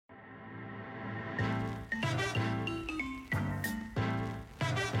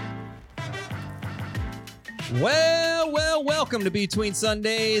Welcome to Between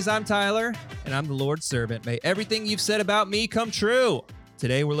Sundays. I'm Tyler, and I'm the Lord's servant. May everything you've said about me come true.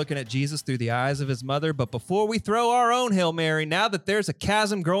 Today, we're looking at Jesus through the eyes of his mother, but before we throw our own Hail Mary, now that there's a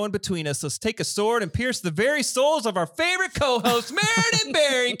chasm growing between us, let's take a sword and pierce the very souls of our favorite co-hosts, Meredith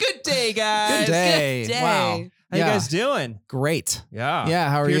Barry. Good day, guys. Good day. Good day. Wow. How you guys doing? Great. Yeah. Yeah,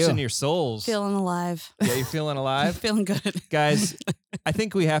 how are you? Piercing your souls. Feeling alive. Yeah, you feeling alive? Feeling good. Guys, I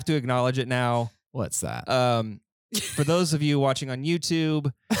think we have to acknowledge it now. What's that? For those of you watching on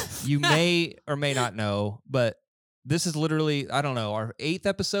YouTube, you may or may not know, but this is literally, I don't know, our 8th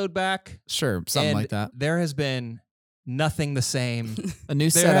episode back. Sure, something like that. There has been nothing the same. A new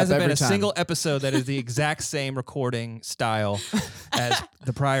There setup hasn't every been a time. single episode that is the exact same recording style as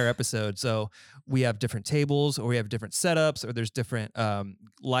the prior episode. So we have different tables, or we have different setups, or there's different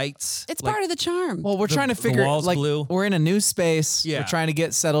lights. It's part of the charm. Well, we're The- trying to the figure walls like blue. we're in a new space. Yeah. We're trying to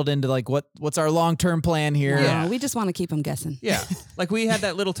get settled into like what's our long-term plan here. No, Yeah. we just want to keep them guessing. Yeah, like we had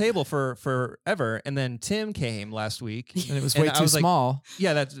that little table for forever, and then Tim came last week. And it was And way I too was like, small.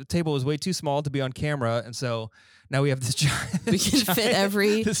 Yeah, that table was way too small to be on camera, and so now we have this giant. We can fit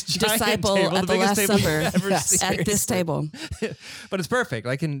every this giant disciple table, at the biggest Last table you've Supper ever Yeah, seen. at this table. But it's perfect.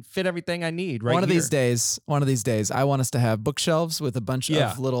 I can fit everything I need right One of here. these days, I want us to have bookshelves with a bunch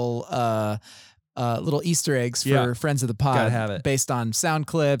Yeah. of little Easter eggs for Yeah. friends of the pod, Gotta have it. based on sound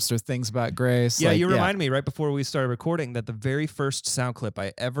clips or things about grace. Yeah, like, you reminded me right before we started recording that the very first sound clip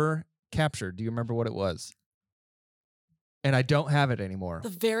I ever captured. Do you remember what it was? And I don't have it anymore. The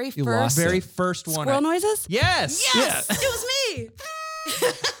very You lost first it. Very first one. squirrel noises? Yes. Yes! It was me!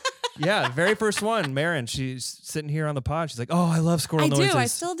 Yeah, the very first one. Marin, she's sitting here on the pod. She's like, "Oh, I love squirrel I noises." do. I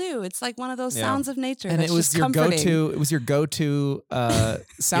still do. It's like one of those Yeah. sounds of nature. And that's it was just your comforting. go-to. It was your go-to sound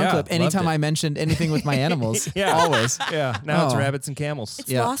Yeah, clip. Anytime loved it. I mentioned anything with my animals, Yeah. always. Yeah. Now it's Oh. rabbits and camels. It's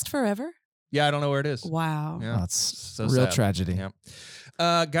Yeah. lost forever? Yeah, I don't know where it is. Wow. Yeah. Oh, it's So real sad. tragedy.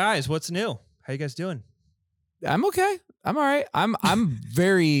 Yeah. Guys, what's new? How you guys doing? I'm okay. I'm all right. I'm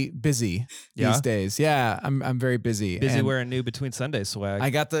very busy Yeah? these days. Yeah, I'm very busy. Busy And wearing new Between Sundays swag. I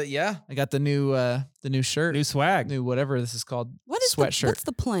got the new shirt, New swag. new whatever this is called. What is sweatshirt. what's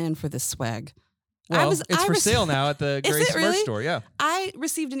the plan for this swag? Well, it's for sale now at the Is Grace it merch really? store. Yeah. I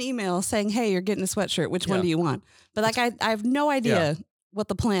received an email saying, "Hey, you're getting a sweatshirt. Which one Yeah. do you want?" But like, I have no idea what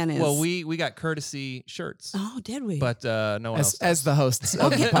the plan is. Well, we got courtesy shirts, Oh, did we? but no one else. as the hosts of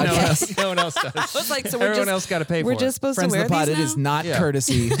the Okay. no, one podcast. else, no one else does. I was like, so we're Everyone just- else got to pay for we're it. just supposed Friends to wear of the pod, these it now? is not Yeah.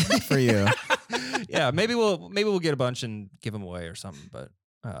 courtesy for you. Yeah, maybe we'll get a bunch and give them away or something. But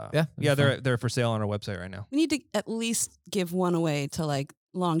Yeah, yeah, that'd be they're for sale on our website right now. We need to at least give one away to like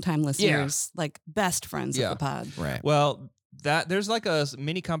longtime listeners, like best friends Yeah. of the pod. Right. Well, there's like a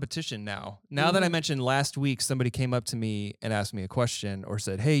mini competition now. Now that I mentioned last week, somebody came up to me and asked me a question or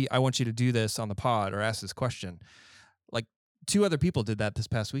said, "Hey, I want you to do this on the pod or ask this question." Like 2 other people did that this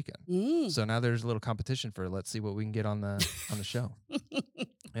past weekend. Mm. So now there's a little competition for let's see what we can get on the show.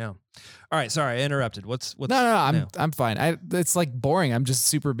 Yeah. All right. Sorry, I interrupted. What's No, new? I'm fine. It's like boring. I'm just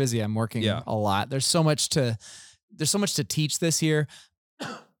super busy. I'm working Yeah. a lot. There's so much to teach this year,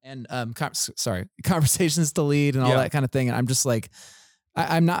 and conversations to lead and all Yeah. that kind of thing. And I'm just like,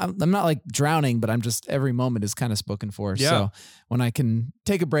 I'm not like drowning, but I'm just every moment is kind of spoken for. Yeah. So when I can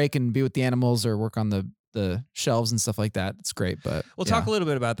take a break and be with the animals or work on the shelves and stuff like that, it's great. But We'll talk a little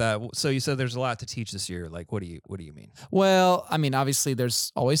bit about that. So you said there's a lot to teach this year. Like, what do you mean? Well, I mean, obviously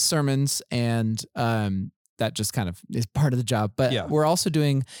there's always sermons and that just kind of is part of the job, but Yeah. we're also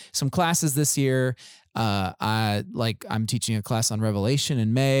doing some classes this year. I'm teaching a class on Revelation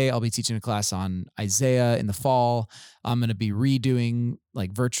in May. I'll be teaching a class on Isaiah in the fall. I'm going to be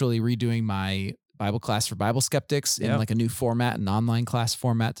virtually redoing my Bible class for Bible skeptics in like a new format, an online class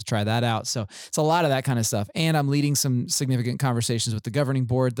format to try that out. So it's a lot of that kind of stuff. And I'm leading some significant conversations with the governing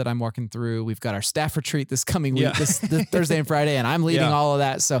board that I'm working through. We've got our staff retreat this coming week, this Thursday and Friday, and I'm leading all of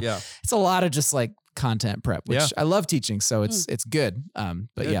that. So it's a lot of just like content prep, which I love teaching. So it's good. But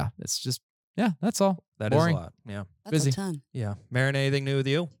Good. yeah, it's just, that's all. That is Boring. a lot. Yeah. That's Busy. a ton. Yeah. Marin, anything new with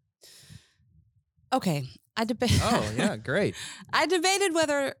you? Okay. I Oh, yeah. Great. I debated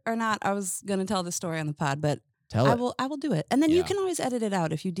whether or not I was going to tell this story on the pod, but Tell I it. will do it. And then you Yeah. can always edit it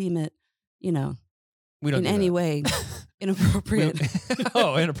out if you deem it, We don't in do any that. way inappropriate.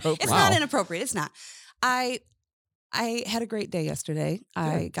 Oh, inappropriate. It's not inappropriate. It's not. I had a great day yesterday.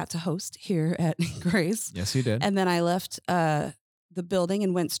 I got to host here at Grace. Yes, you did. And then I left the building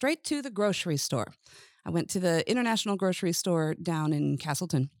and went straight to the grocery store. I went to the International Grocery Store down in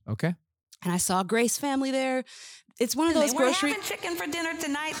Castleton. Okay. And I saw Grace family there. It's one of They those weren't grocery. having chicken for dinner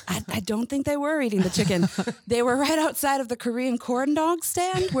tonight. I don't think they were eating the chicken. They were right outside of the Korean corn dog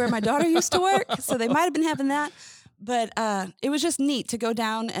stand where my daughter used to work. So they might have been having that. But it was just neat to go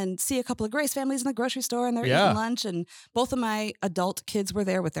down and see a couple of Grace families in the grocery store, and they're eating lunch. And both of my adult kids were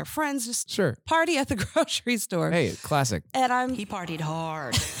there with their friends, just party at the grocery store. Hey, classic. And He partied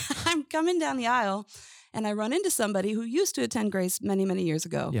hard. I'm coming down the aisle, and I run into somebody who used to attend Grace many, many years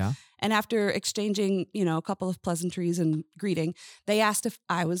ago. Yeah. And after exchanging, a couple of pleasantries and greeting, they asked if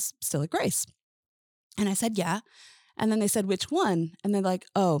I was still at Grace. And I said, yeah. And then they said, which one? And they're like,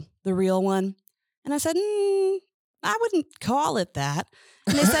 oh, the real one. And I said, I wouldn't call it that.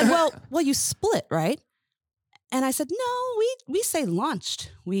 And they said, well, you split, right? And I said, no, we say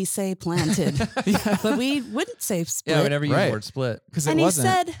launched. We say planted. But we wouldn't say split. Yeah, we never use the word split. And he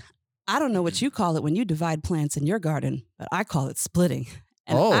said, I don't know what you call it when you divide plants in your garden, but I call it splitting.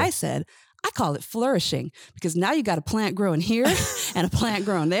 And I said, I call it flourishing, because now you got a plant growing here and a plant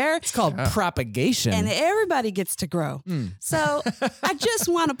growing there. It's called propagation. And everybody gets to grow. So I just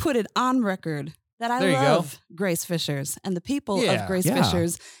want to put it on record that I love Grace Fishers and the people of Grace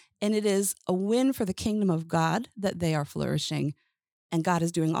Fishers. And it is a win for the kingdom of God that they are flourishing. And God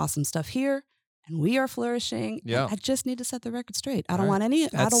is doing awesome stuff here. And we are flourishing. Yeah. I just need to set the record straight. I don't want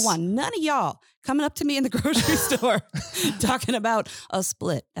none of y'all coming up to me in the grocery store talking about a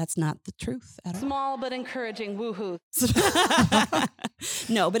split. That's not the truth at all. Small but encouraging woohoo.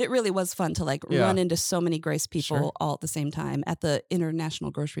 No, but it really was fun to run into so many Grace people all at the same time at the International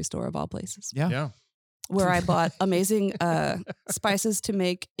Grocery Store of all places. Yeah. Where I bought amazing spices to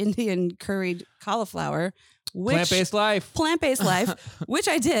make Indian curried cauliflower. Plant-based life, which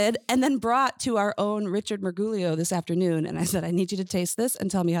I did, and then brought to our own Richard Mergulio this afternoon. And I said, I need you to taste this and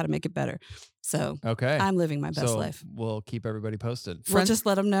tell me how to make it better. So I'm living my best life. We'll keep everybody posted. We'll just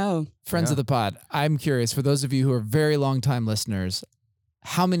let them know. Friends of the pod, I'm curious, for those of you who are very long-time listeners,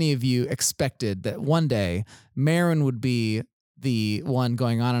 how many of you expected that one day Marin would be the one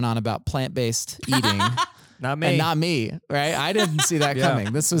going on and on about plant-based eating? Not me. And not me, right? I didn't see that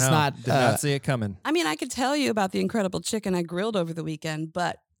coming. This was did not see it coming. I mean, I could tell you about the incredible chicken I grilled over the weekend,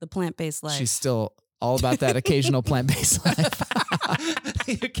 but the plant-based life. She's still all about that occasional plant-based life.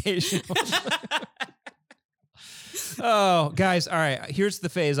 The occasional. Oh, guys. All right. Here's the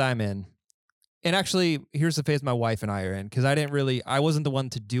phase I'm in. And actually, here's the phase my wife and I are in, because I wasn't the one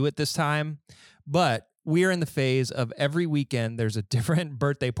to do it this time, but we are in the phase of every weekend there's a different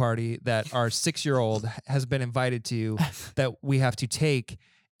birthday party that our 6-year-old has been invited to that we have to take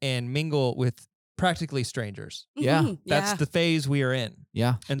and mingle with practically strangers. Yeah. That's the phase we are in.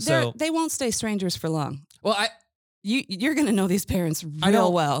 Yeah. And so they won't stay strangers for long. Well, you're going to know these parents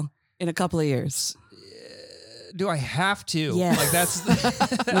real well in a couple of years. Do I have to? Yes. Like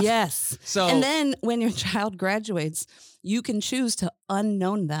that's yes. So and then when your child graduates, you can choose to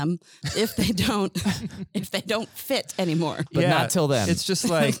unknown them if they don't fit anymore. But not till then. It's just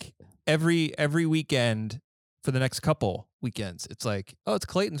like every weekend for the next couple weekends. It's like, oh, it's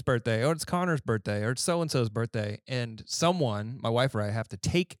Clayton's birthday, or it's Connor's birthday, or it's so and so's birthday, and someone, my wife or I, have to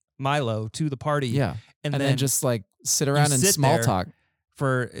take Milo to the party. Yeah. And then just like sit around and small talk.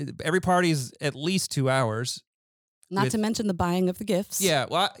 For every party is at least 2 hours. Not to mention the buying of the gifts. Yeah,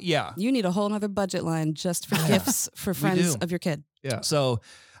 well, yeah. You need a whole nother budget line just for gifts for friends of your kid. Yeah. So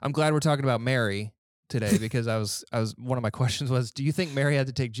I'm glad we're talking about Mary today, because I was one of my questions was, do you think Mary had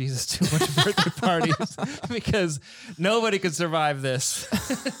to take Jesus to a bunch of birthday parties? Because nobody could survive this.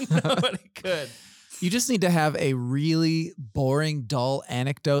 Nobody could. You just need to have a really boring, dull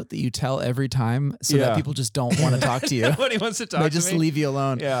anecdote that you tell every time so that people just don't want to talk to you. Nobody wants to talk to me. They just leave you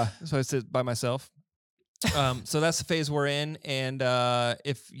alone. Yeah. So I sit by myself. So that's the phase we're in. And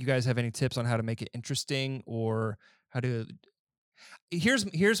if you guys have any tips on how to make it interesting, or how to,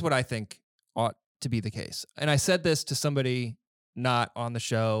 here's what I think ought to be the case. And I said this to somebody not on the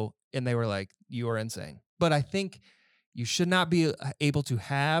show, and they were like, you are insane. But I think you should not be able to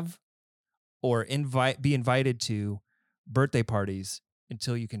have or be invited to birthday parties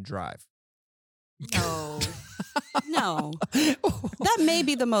until you can drive. No. No. That may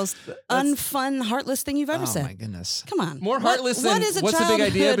be the most unfun, heartless thing you've ever said. Oh, my goodness. Come on. More heartless than what's the big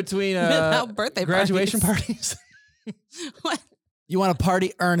idea between birthday graduation parties? What? You want to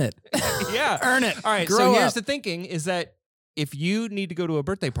party? Earn it. Yeah. Earn it. All right. Grow so here's up. the thinking is that if you need to go to a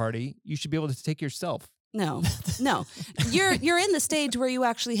birthday party, you should be able to take yourself. No. You're in the stage where you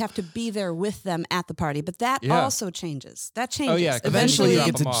actually have to be there with them at the party, but that also changes. That changes. Oh, yeah. Eventually, you drop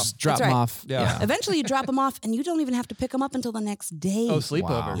get to them off. just drop That's them right. off. Yeah. Eventually you drop them off and you don't even have to pick them up until the next day. Oh,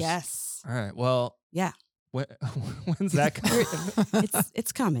 sleepovers. Yes. All right. Well, Yeah. When's that coming?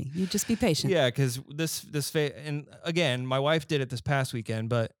 It's coming. You just be patient. Yeah, because and again, my wife did it this past weekend,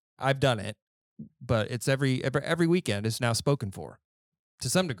 but I've done it. But it's every weekend is now spoken for, to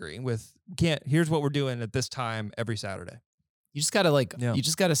some degree. Here's what we're doing at this time every Saturday. You just gotta you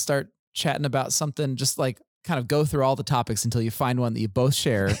just gotta start chatting about something. Just like kind of go through all the topics until you find one that you both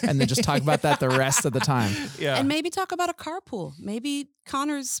share, and then just talk about that the rest of the time. Yeah, and maybe talk about a carpool. Maybe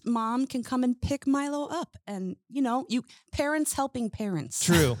Connor's mom can come and pick Milo up, and you parents helping parents.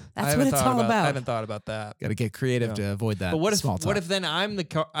 True. That's what it's all about. I haven't thought about that. Got to get creative to avoid that. But what small talk. if then I'm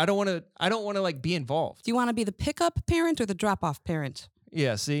I don't want to like be involved. Do you want to be the pickup parent or the drop off parent?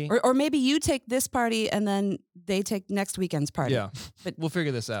 Yeah, see? Or maybe you take this party and then they take next weekend's party. Yeah, but we'll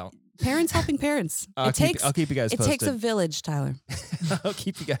figure this out. Parents helping parents. I'll keep you guys posted. It takes a village, Tyler. I'll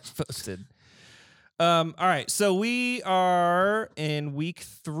keep you guys posted. All right, so we are in week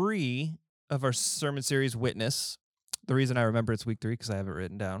 3 of our sermon series, Witness. The reason I remember it's week 3 because I have it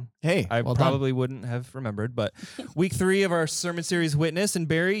written down. Hey, I well probably wouldn't have remembered, but week 3 of our sermon series, Witness. And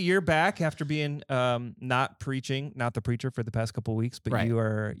Barry, you're back after being not the preacher for the past couple of weeks, but right.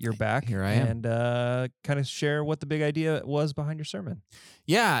 you're back. Here I am. And kind of share what the big idea was behind your sermon.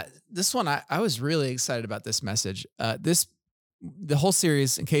 Yeah, this one I was really excited about this message. The whole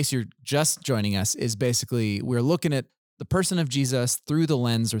series, in case you're just joining us, is basically we're looking at the person of Jesus through the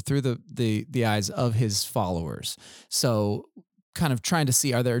lens or through the eyes of his followers. So kind of trying to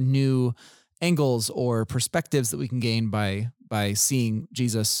see, are there new angles or perspectives that we can gain by seeing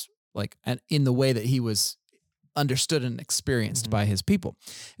Jesus like in the way that he was understood and experienced by his people.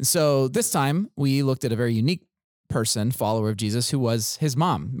 And so this time we looked at a very unique person, follower of Jesus, who was his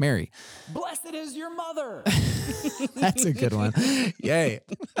mom, Mary. Blessed is your mother. That's a good one. Yay.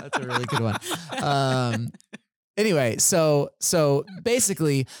 That's a really good one. Anyway, so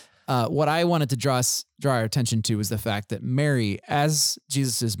basically, what I wanted to draw our attention to was the fact that Mary, as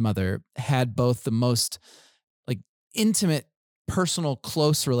Jesus's mother, had both the most like intimate, personal,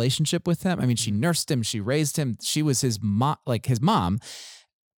 close relationship with him. I mean, she nursed him, she raised him, she was his mom.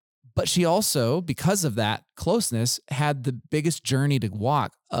 But she also, because of that closeness, had the biggest journey to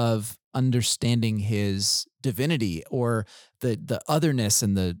walk of understanding his divinity or the otherness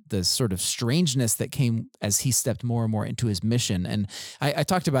and the sort of strangeness that came as he stepped more and more into his mission. And I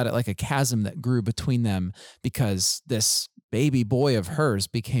talked about it like a chasm that grew between them because this baby boy of hers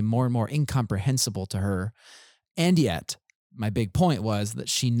became more and more incomprehensible to her. And yet, my big point was that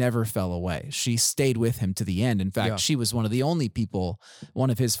she never fell away. She stayed with him to the end. In fact, she was one of the only people, one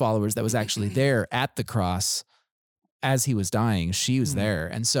of his followers that was actually there at the cross as he was dying. She was there.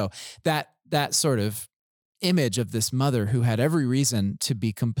 And so that sort of image of this mother who had every reason to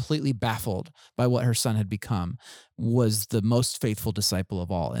be completely baffled by what her son had become was the most faithful disciple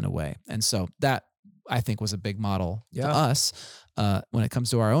of all in a way. And so that I think was a big model to us when it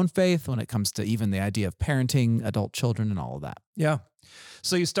comes to our own faith, when it comes to even the idea of parenting adult children and all of that. Yeah.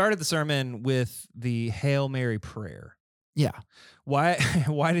 So you started the sermon with the Hail Mary prayer. Yeah. Why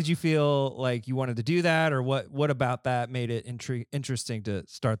did you feel like you wanted to do that, or what about that made it interesting to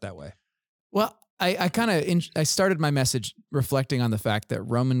start that way? Well, I started my message reflecting on the fact that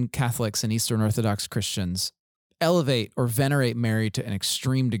Roman Catholics and Eastern Orthodox Christians elevate or venerate Mary to an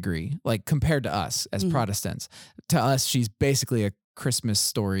extreme degree, like compared to us as Protestants. To us, she's basically a Christmas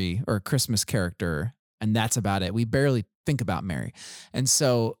story or a Christmas character, and that's about it. We barely think about Mary. And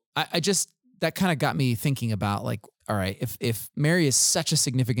so that kind of got me thinking about like, all right, if Mary is such a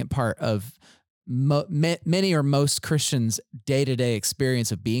significant part of many or most Christians' day-to-day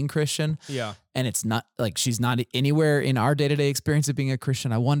experience of being Christian, and it's not like she's not anywhere in our day-to-day experience of being a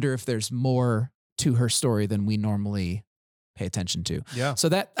Christian, I wonder if there's more to her story than we normally pay attention to. Yeah. So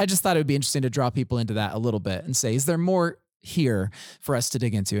that I just thought it would be interesting to draw people into that a little bit and say, is there more here for us to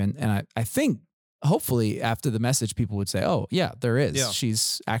dig into? And I think hopefully after the message, people would say, oh yeah, there is. Yeah.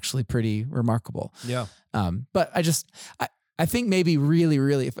 She's actually pretty remarkable. Yeah. But I think maybe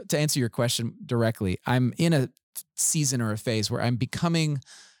really, to answer your question directly, I'm in a season or a phase where I'm becoming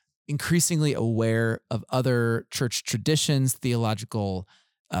increasingly aware of other church traditions, theological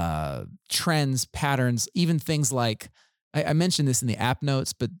trends, patterns, even things like, I mentioned this in the app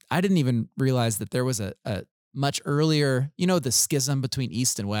notes, but I didn't even realize that there was a much earlier, the schism between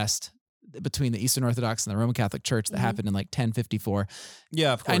East and West, between the Eastern Orthodox and the Roman Catholic Church that happened in like 1054.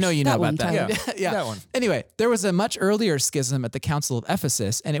 Yeah, of course. I know you know about that. Yeah, that one. Anyway, there was a much earlier schism at the Council of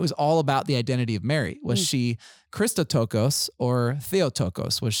Ephesus, and it was all about the identity of Mary. Was she Christotokos or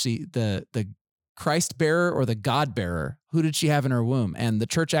Theotokos? Was she the Christ bearer or the God bearer? Who did she have in her womb? And the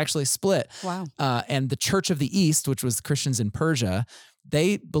church actually split. Wow. And the Church of the East, which was the Christians in Persia,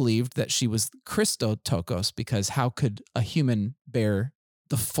 they believed that she was Christotokos, because how could a human bear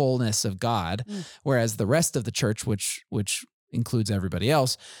the fullness of God? Whereas the rest of the church, which includes everybody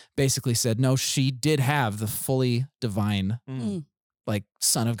else, basically said, no, she did have the fully divine like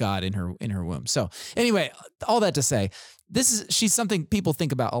Son of God in her womb. So anyway, all that to say, she's something people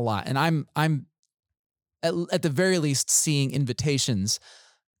think about a lot. And I'm at the very least seeing invitations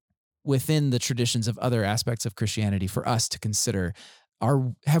within the traditions of other aspects of Christianity for us to consider.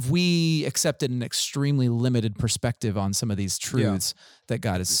 Have we accepted an extremely limited perspective on some of these truths that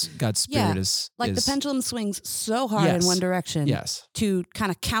God's Spirit is like the pendulum swings so hard in one direction to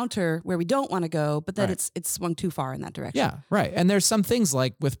kind of counter where we don't want to go, but then it's swung too far in that direction. Yeah, right. And there's some things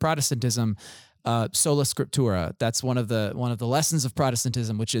like with Protestantism, sola scriptura. That's one of the lessons of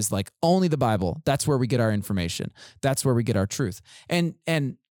Protestantism, which is like only the Bible. That's where we get our information. That's where we get our truth. And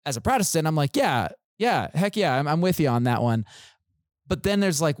as a Protestant, I'm like, heck yeah, I'm with you on that one. But then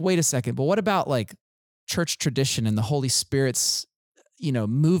there's like, wait a second, but what about like church tradition and the Holy Spirit's,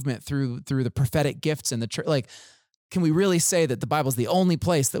 movement through the prophetic gifts in the church? Like, can we really say that the Bible's the only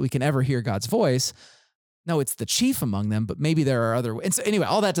place that we can ever hear God's voice? No, it's the chief among them, but maybe there are other ways. And so anyway,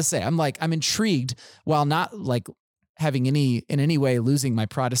 all that to say, I'm intrigued while not like having in any way losing my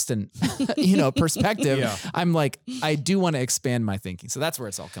Protestant, perspective. Yeah. I'm like, I do want to expand my thinking. So that's where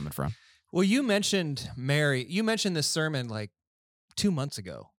it's all coming from. Well, you mentioned Mary. You mentioned this sermon like 2 months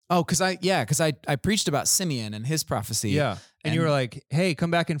ago. Oh, because I preached about Simeon and his prophecy. Yeah. And you were like, hey,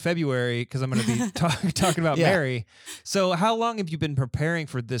 come back in February because I'm going to be talking about Mary. So how long have you been preparing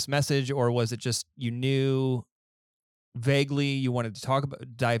for this message, or was it just you knew vaguely you wanted to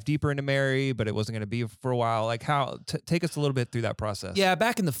dive deeper into Mary, but it wasn't going to be for a while? Like take us a little bit through that process. Yeah,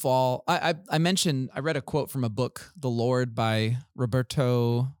 back in the fall, I mentioned, I read a quote from a book, The Lord by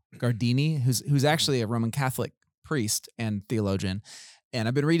Roberto Gardini, who's actually a Roman Catholic priest and theologian. And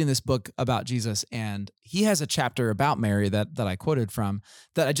I've been reading this book about Jesus, and he has a chapter about Mary that I quoted from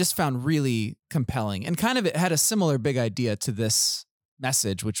that I just found really compelling. And kind of it had a similar big idea to this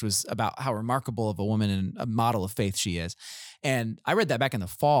message, which was about how remarkable of a woman and a model of faith she is. And I read that back in the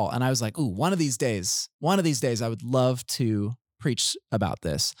fall, and I was like, ooh, one of these days I would love to preach about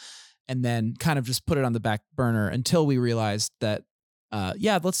this. And then kind of just put it on the back burner until we realized that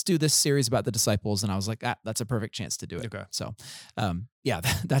let's do this series about the disciples. And I was like, that's a perfect chance to do it. Okay. So,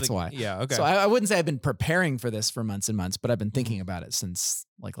 that's why. Yeah. Okay. So I wouldn't say I've been preparing for this for months and months, but I've been thinking about it since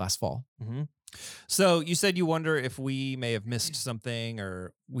like last fall. Mm-hmm. So you said you wonder if we may have missed something,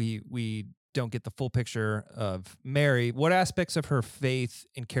 or we don't get the full picture of Mary. What aspects of her faith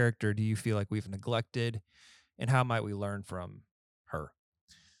and character do you feel like we've neglected, and how might we learn from her?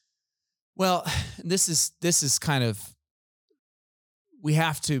 Well, this is kind of, we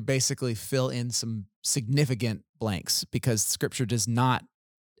have to basically fill in some significant blanks because Scripture does not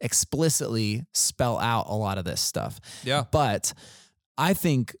explicitly spell out a lot of this stuff. Yeah. But I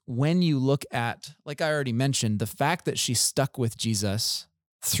think when you look at, like I already mentioned, the fact that she stuck with Jesus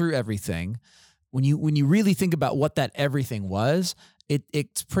through everything, when you really think about what that everything was,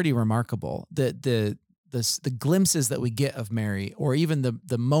 it's pretty remarkable. The glimpses that we get of Mary, or even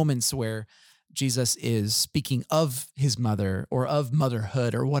the moments where Jesus is speaking of his mother or of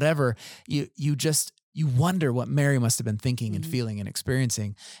motherhood or whatever, you wonder what Mary must have been thinking and feeling and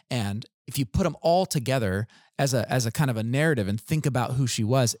experiencing. And if you put them all together as a kind of a narrative and think about who she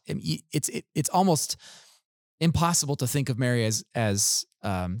was, it's almost impossible to think of Mary as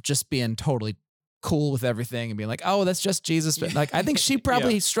just being totally cool with everything and being like, oh, that's just Jesus. But like, I think she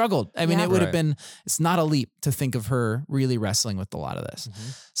probably struggled. I mean, it would have been, it's not a leap to think of her really wrestling with a lot of this. Mm-hmm.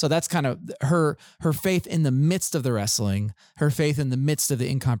 So that's kind of her faith in the midst of the wrestling, her faith in the midst of the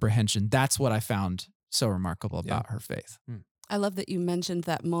incomprehension. That's what I found so remarkable about her faith. I love that you mentioned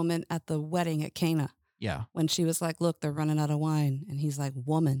that moment at the wedding at Cana. Yeah. When she was like, look, they're running out of wine. And he's like,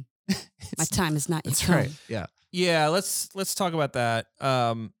 woman, my time is not yet That's come. right. Yeah. Yeah. Let's talk about that.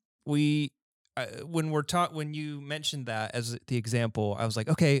 When you mentioned that as the example, I was like,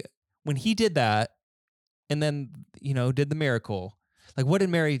 okay, when he did that and then, did the miracle, like what did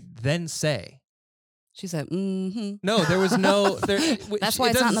Mary then say? She said, mm-hmm. No, there was no, that's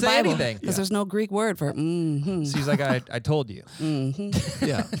why it's not in the Bible. Because there's no Greek word for mm-hmm. She's like, I told you. Mm-hmm.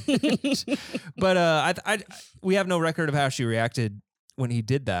 Yeah. But we have no record of how she reacted when he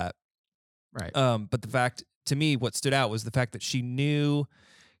did that. Right. But the fact, to me, what stood out was the fact that she knew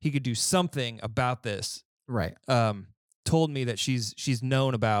he could do something about this. Right. Told me that she's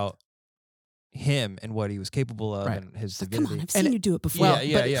known about him and what he was capable of and his divinity. Come on, I've seen you do it before. But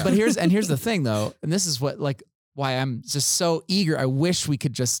here's the thing though, and this is why I'm just so eager. I wish we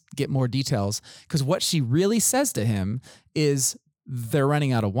could just get more details, because what she really says to him is they're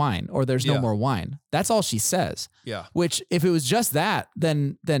running out of wine or there's no Yeah. more wine. That's all she says. Yeah. Which if it was just that,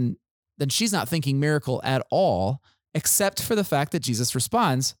 then she's not thinking miracle at all, except for the fact that Jesus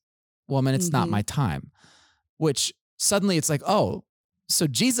responds, "Woman, it's not my time." Which suddenly it's like, oh, so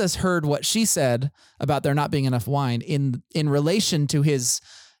Jesus heard what she said about there not being enough wine in relation to his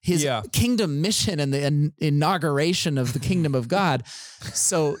kingdom mission and the inauguration of the kingdom of God.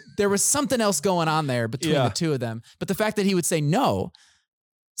 So there was something else going on there between the two of them. But the fact that he would say no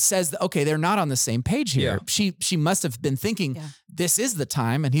says that, okay, they're not on the same page here. Yeah. She must have been thinking this is the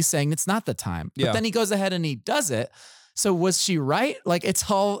time, and he's saying it's not the time. But then he goes ahead and he does it. So was she right? Like,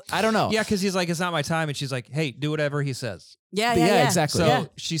 it's all, I don't know. Yeah, because he's like, it's not my time. And she's like, hey, do whatever he says. Yeah, exactly. So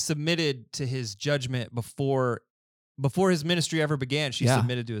she submitted to his judgment before his ministry ever began. She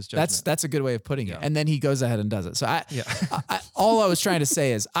submitted to his judgment. That's a good way of putting it. And then he goes ahead and does it. So all I was trying to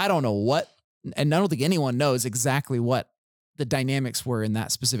say is I don't know what, and I don't think anyone knows exactly what the dynamics were in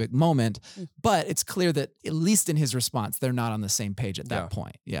that specific moment, but it's clear that at least in his response, they're not on the same page at that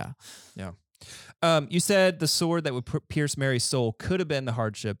point. Yeah. You said the sword that would pierce Mary's soul could have been the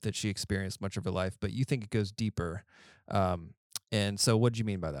hardship that she experienced much of her life, but you think it goes deeper. And so what did you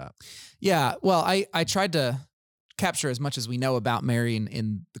mean by that? Yeah, well, I tried to capture as much as we know about Mary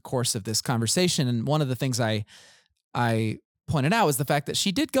in the course of this conversation. And one of the things I pointed out was the fact that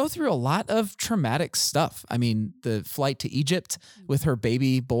she did go through a lot of traumatic stuff. I mean, the flight to Egypt with her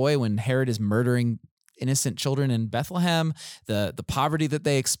baby boy when Herod is murdering innocent children in Bethlehem, the poverty that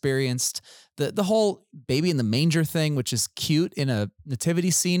they experienced, the whole baby in the manger thing, which is cute in a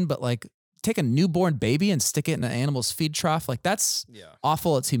nativity scene, but like take a newborn baby and stick it in an animal's feed trough. Like that's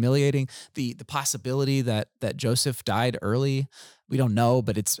awful. It's humiliating. The possibility that Joseph died early, we don't know,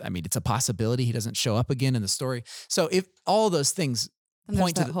 but it's a possibility. He doesn't show up again in the story. So if all of those things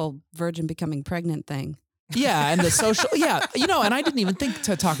point to that whole virgin becoming pregnant thing. Yeah, and the social, and I didn't even think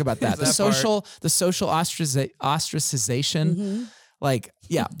to talk about that. The social ostracization,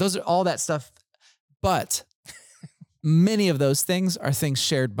 those are all that stuff. But many of those things are things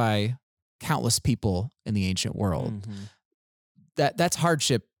shared by countless people in the ancient world. That's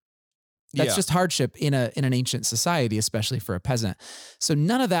hardship. That's just hardship in an ancient society, especially for a peasant. So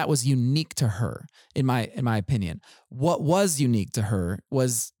none of that was unique to her, in my opinion. What was unique to her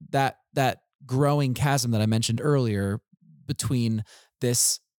was that growing chasm that I mentioned earlier between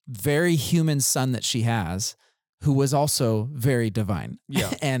this very human son that she has, who was also very divine.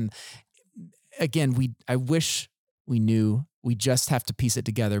 Yeah. And again, I wish we knew. We just have to piece it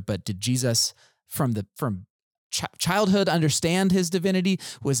together. But did Jesus from childhood understand his divinity?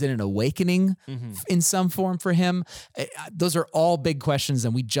 Was it an awakening in some form for him? Those are all big questions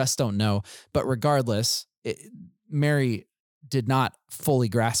and we just don't know. But regardless, Mary did not fully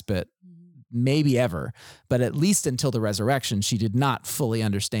grasp it, maybe ever, but at least until the resurrection, she did not fully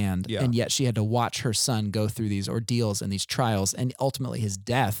understand. Yeah. And yet she had to watch her son go through these ordeals and these trials and ultimately his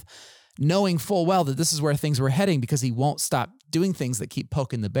death, knowing full well that this is where things were heading because he won't stop doing things that keep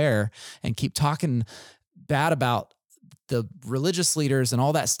poking the bear and keep talking bad about the religious leaders and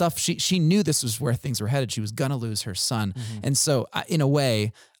all that stuff. She knew this was where things were headed. She was going to lose her son. And so in a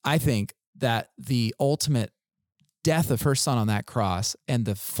way, I think that the ultimate death of her son on that cross and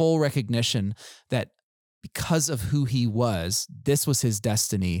the full recognition that because of who he was, this was his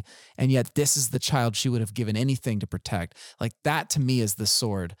destiny. And yet this is the child she would have given anything to protect. Like that to me is the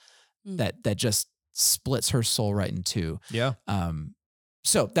sword that just splits her soul right in two. Yeah.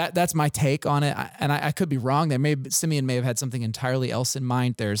 So that's my take on it. I could be wrong. Simeon may have had something entirely else in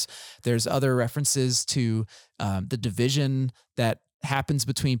mind. There's other references to the division that happens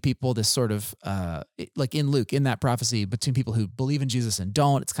between people, this sort of, like in Luke, in that prophecy, between people who believe in Jesus and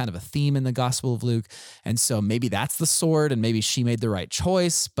don't. It's kind of a theme in the Gospel of Luke. And so maybe that's the sword and maybe she made the right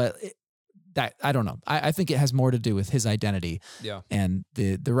choice, but I don't know. I think it has more to do with his identity and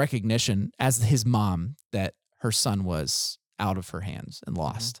the recognition as his mom that her son was out of her hands and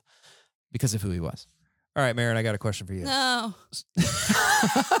lost because of who he was. All right, Maren, I got a question for you. No.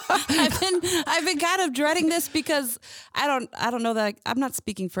 I've been kind of dreading this because I don't know that I'm not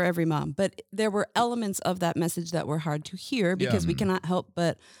speaking for every mom, but there were elements of that message that were hard to hear because we cannot help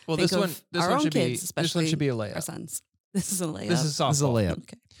but think this of one our own should kids, be especially this one should be a layup. Our sons. This is a layup. This is softball. This is a layup.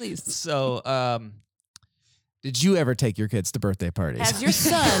 Okay, please. So, did you ever take your kids to birthday parties? Has your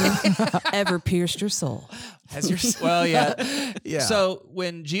son ever pierced your soul? Has your well, yeah. So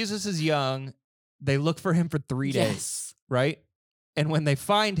when Jesus is young, they look for him for 3 days, right? And when they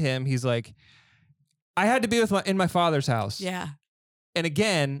find him, he's like, I had to be in my father's house. Yeah. And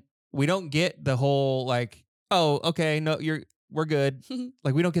again, we don't get the whole like, oh, okay, no, we're good.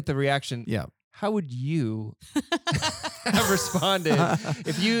 Like we don't get the reaction. Yeah. How would you have responded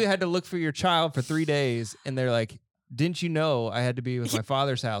if you had to look for your child for 3 days and they're like, didn't you know I had to be with my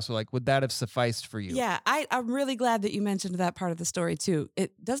father's house? Or like, would that have sufficed for you? Yeah, I'm really glad that you mentioned that part of the story too.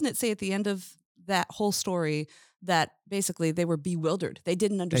 Doesn't it say at the end of that whole story that basically they were bewildered. They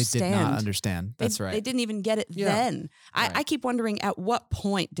didn't understand. They did not understand. That's right. They didn't even get it then. Right. I keep wondering at what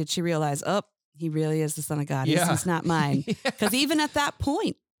point did she realize, oh, he really is the Son of God. He's not mine. Because even at that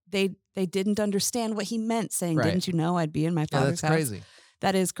point, they didn't understand what he meant, saying, didn't you know I'd be in my father's that's house? crazy.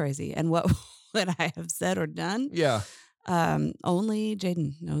 That is crazy. And what I have said or done, only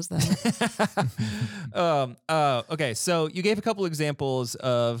Jaden knows that. Okay, so you gave a couple examples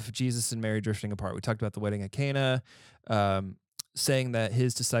of Jesus and Mary drifting apart. We talked about the wedding at Cana, saying that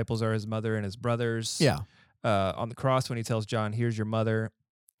his disciples are his mother and his brothers. Yeah. On the cross when he tells John, here's your mother.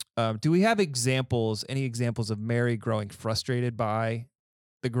 Do we have any examples of Mary growing frustrated by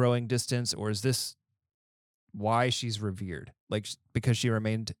the growing distance, or is this why she's revered? Like, because she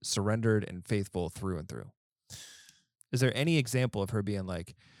remained surrendered and faithful through and through? Is there any example of her being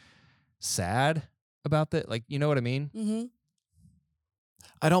like sad about that? Like, you know what I mean? Mm-hmm.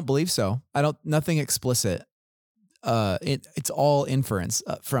 I don't believe so. Nothing explicit. It's all inference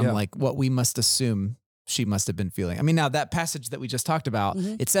from like what we must assume she must have been feeling. I mean, now that passage that we just talked about,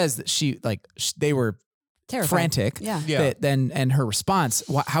 it says that they were terrified. Frantic. Yeah. And her response,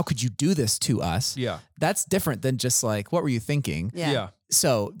 how could you do this to us? Yeah. That's different than just like, what were you thinking? Yeah.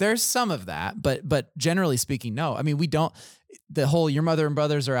 So there's some of that, but generally speaking, no. I mean, we don't, the whole your mother and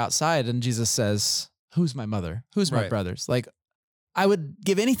brothers are outside and Jesus says, who's my mother? Who's my brothers? Like, I would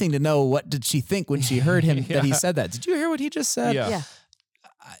give anything to know what did she think when she heard him that he said that. Did you hear what he just said? Yeah.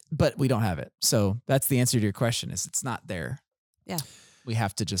 But we don't have it. So that's the answer to your question is it's not there. Yeah. We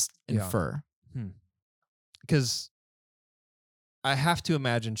have to just infer. Because I have to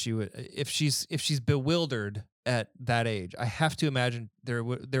imagine she would, if she's bewildered at that age, I have to imagine there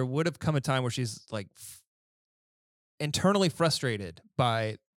would have come a time where she's like internally frustrated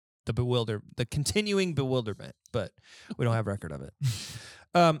by the continuing bewilderment, but we don't have record of it.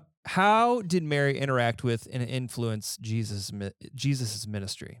 How did Mary interact with and influence Jesus's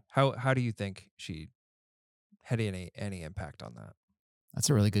ministry? How do you think she had any impact on that? That's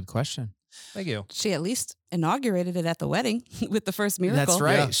a really good question. Thank you. She at least inaugurated it at the wedding with the first miracle. That's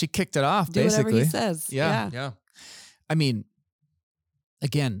right. Yeah. She kicked it off, Do basically. whatever he says. Yeah. I mean,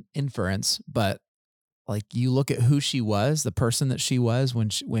 again, inference, but like you look at who she was, the person that she was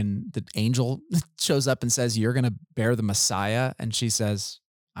when the angel shows up and says, you're going to bear the Messiah. And she says,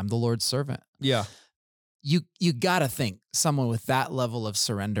 I'm the Lord's servant. Yeah. You got to think someone with that level of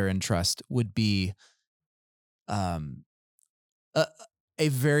surrender and trust would be a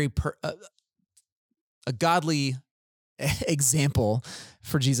very a godly example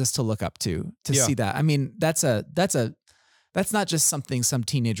for Jesus to look up to see that. I mean, that's not just something some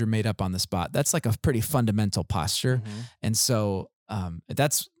teenager made up on the spot. That's like a pretty fundamental posture. Mm-hmm. And so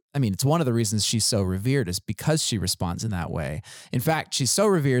it's one of the reasons she's so revered is because she responds in that way. In fact, she's so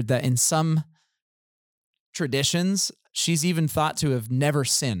revered that in some traditions, she's even thought to have never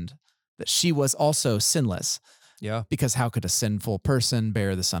sinned, that she was also sinless. Yeah. Because how could a sinful person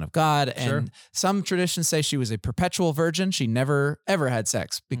bear the Son of God? And some traditions say she was a perpetual virgin. She never, ever had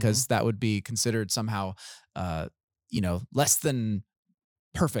sex because that would be considered somehow, less than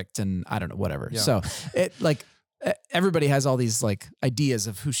perfect and I don't know, whatever. Yeah. So it like everybody has all these like ideas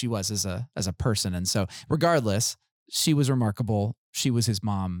of who she was as a person. And so regardless, she was remarkable. She was his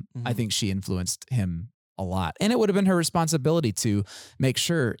mom. I think she influenced him a lot. And it would have been her responsibility to make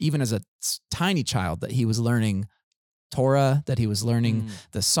sure, even as a tiny child, that he was learning Torah, that he was learning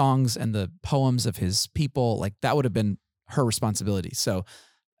the songs and the poems of his people. Like that would have been her responsibility. So,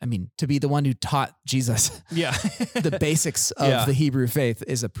 I mean, to be the one who taught Jesus the basics of the Hebrew faith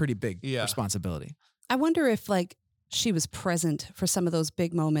is a pretty big responsibility. I wonder if like she was present for some of those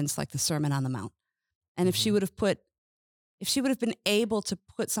big moments like the Sermon on the Mount. And if she would have been able to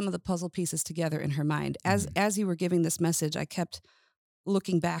put some of the puzzle pieces together in her mind. As you were giving this message, I kept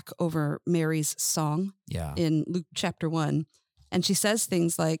looking back over Mary's song in Luke chapter 1. And she says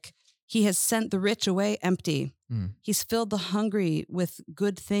things like, he has sent the rich away empty. He's filled the hungry with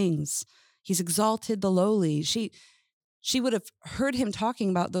good things. He's exalted the lowly. She would have heard him talking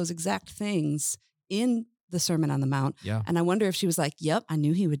about those exact things in the Sermon on the Mount. Yeah. And I wonder if she was like, yep, I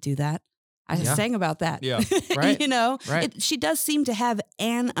knew he would do that. I sang about that. Yeah. Right. Right. She does seem to have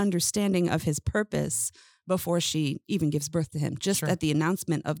an understanding of his purpose before she even gives birth to him. Just at the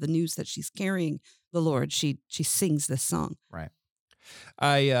announcement of the news that she's carrying the Lord, she sings this song. Right.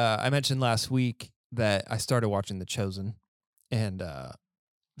 I mentioned last week that I started watching The Chosen, and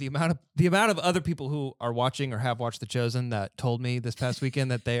the amount of other people who are watching or have watched The Chosen that told me this past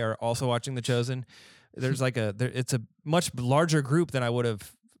weekend that they are also watching The Chosen. There's like it's a much larger group than I would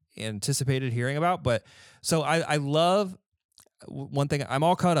have anticipated hearing about. But so I love one thing. I'm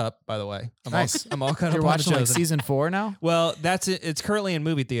all caught up, by the way. Nice. I'm all caught You're up on The watching like Chosen. season 4 now? Well, that's it. It's currently in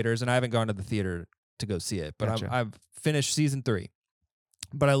movie theaters, and I haven't gone to the theater to go see it. But Gotcha. I've finished season 3.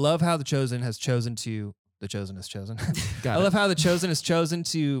 But I love how The Chosen has chosen. Got I it. love how The Chosen has chosen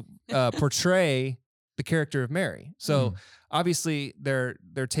to portray the character of Mary. So obviously they're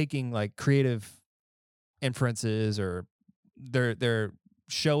taking like creative inferences, or they're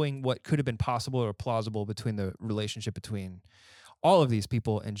showing what could have been possible or plausible between the relationship between all of these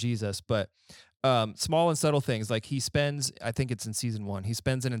people and Jesus. But small and subtle things, like he spends, I think it's in season 1, he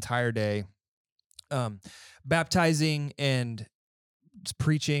spends an entire day baptizing and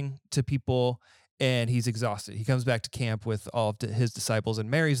preaching to people, and he's exhausted. He comes back to camp with all of his disciples, and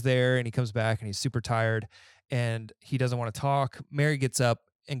Mary's there, and he comes back and he's super tired and he doesn't want to talk. Mary gets up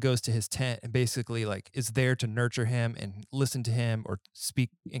and goes to his tent and basically like is there to nurture him and listen to him or speak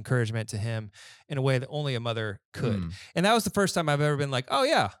encouragement to him in a way that only a mother could. And that was the first time I've ever been like, oh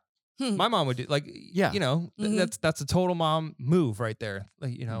yeah, my mom would do, like, Yeah. you know, that's a total mom move right there.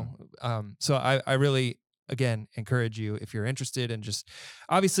 Like, you know, so I really, again, encourage you, if you're interested, and just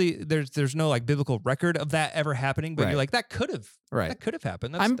obviously there's no like biblical record of that ever happening, but Right. you're like, that could have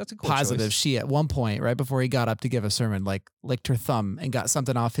happened. That's a cool positive choice. she, at one point, right before he got up to give a sermon, like licked her thumb and got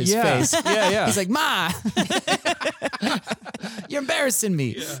something off his Yeah. face. Yeah. He's like, Ma, you're embarrassing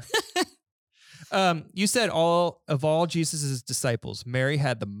me. You said all of Jesus's disciples, Mary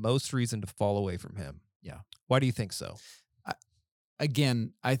had the most reason to fall away from him. Yeah. Why do you think so?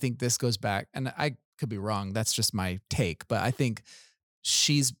 Again, I think this goes back, and I could be wrong. That's just my take, but I think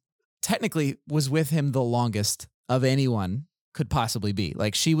she's technically was with him the longest of anyone could possibly be.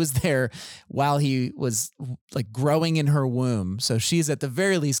 Like, she was there while he was like growing in her womb. So she's at the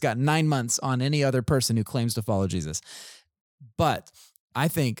very least got 9 months on any other person who claims to follow Jesus. But I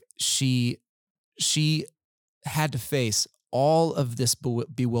think she had to face all of this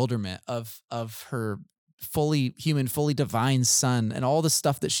bewilderment of her fully human, fully divine son, and all the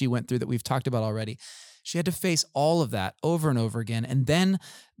stuff that she went through that we've talked about already. She had to face all of that over and over again. And then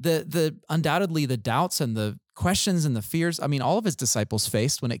the undoubtedly the doubts and the questions and the fears, I mean, all of his disciples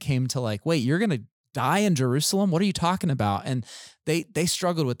faced when it came to like, wait, you're going to die in Jerusalem? What are you talking about? And they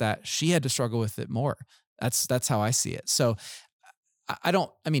struggled with that. She had to struggle with it more. That's how I see it. So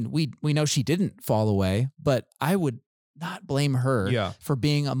we know she didn't fall away, but I would not blame her for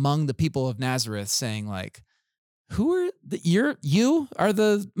being among the people of Nazareth saying like, you are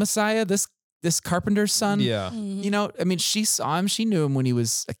the Messiah, this carpenter's son. Yeah. You know, I mean, she saw him, she knew him when he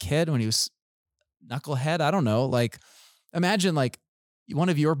was a kid, when he was knucklehead. I don't know. Like, imagine like one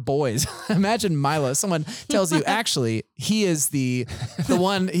of your boys, imagine Milo, someone tells you, actually, he is the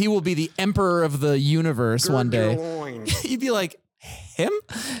one, he will be the emperor of the universe one day. You'd be like, him?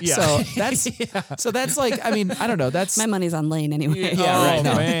 Yeah. So that's like, I mean, I don't know. That's My money's on Lane anyway. Yeah, right.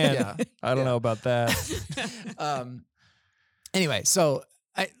 no. Man. Yeah. I don't know about that. Anyway, so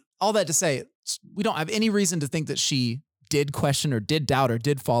all that to say, we don't have any reason to think that she did question or did doubt or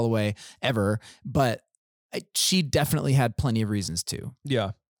did fall away ever, but she definitely had plenty of reasons to.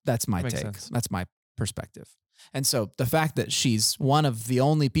 Yeah. That's my Makes take. sense. That's my perspective. And so the fact that she's one of the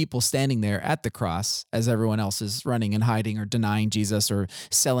only people standing there at the cross as everyone else is running and hiding or denying Jesus or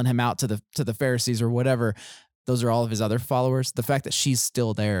selling him out to the Pharisees or whatever, those are all of his other followers. The fact that she's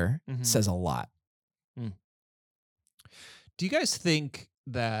still there says a lot. Do you guys think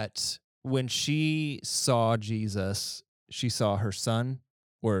that when she saw Jesus, she saw her son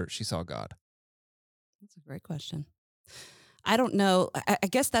or she saw God? That's a great question. I don't know. I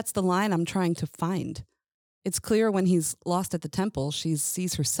guess that's the line I'm trying to find. It's clear when he's lost at the temple, she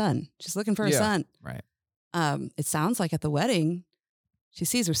sees her son. She's looking for her son. Right. It sounds like at the wedding, she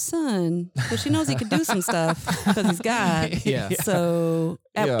sees her son, but she knows he could do some stuff because he's God. Yeah. So,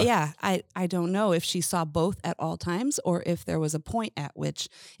 Yeah. I don't know if she saw both at all times or if there was a point at which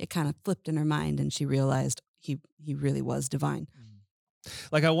it kind of flipped in her mind and she realized he really was divine.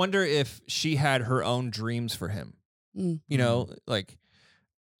 Like, I wonder if she had her own dreams for him. You know, like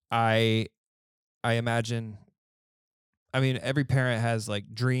I imagine, I mean, every parent has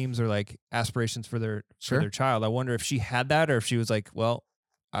like dreams or like aspirations for their child. I wonder if she had that or if she was like, well,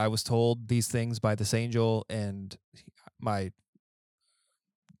 I was told these things by this angel and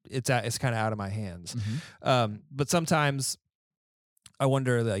it's kind of out of my hands. But sometimes I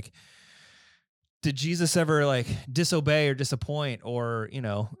wonder, like, did Jesus ever like disobey or disappoint or,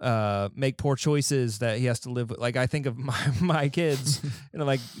 make poor choices that he has to live with? Like, I think of my kids,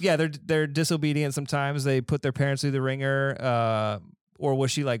 like, yeah, they're disobedient sometimes. They put their parents through the ringer. Or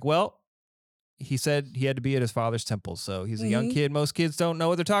was she like, well, he said he had to be at his father's temple. So he's a young kid. Most kids don't know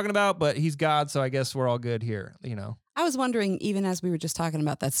what they're talking about, but he's God. So I guess we're all good here, I was wondering, even as we were just talking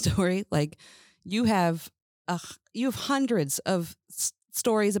about that story, like you have hundreds of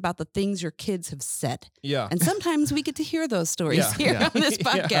stories about the things your kids have said. Yeah. And sometimes we get to hear those stories here on this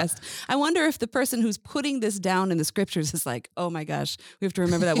podcast. I wonder if the person who's putting this down in the scriptures is like, oh my gosh, we have to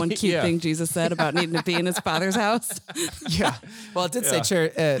remember that one cute thing Jesus said about needing to be in his father's house. Yeah. Well, it did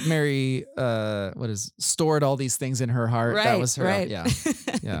say Mary, stored all these things in her heart. Right, that was her. right. Yeah.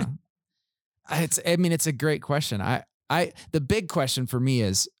 Yeah. It's a great question. The big question for me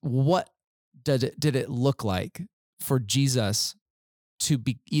is, what did it look like for Jesus to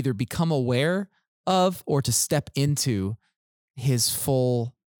either become aware of or to step into his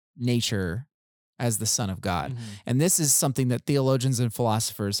full nature as the Son of God? Mm-hmm. And this is something that theologians and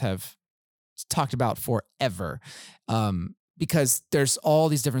philosophers have talked about forever. Because there's all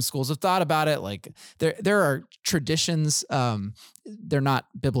these different schools of thought about it. Like there are traditions, they're not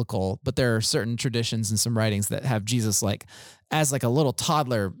biblical, but there are certain traditions and some writings that have Jesus like as like a little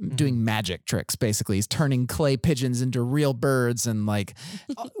toddler doing magic tricks. Basically, he's turning clay pigeons into real birds and like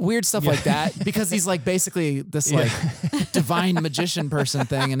weird stuff like that, because he's like basically this like divine magician person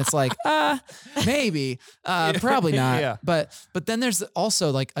thing. And it's like, maybe, probably not. Yeah. But then there's also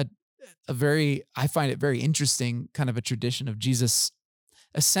like I find it very interesting kind of a tradition of Jesus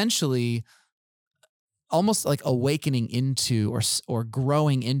essentially almost like awakening into or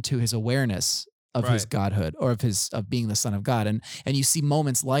growing into his awareness of his godhood or of being the Son of God. And you see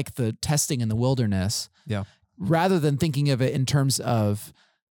moments like the testing in the wilderness. Yeah. Rather than thinking of it in terms of,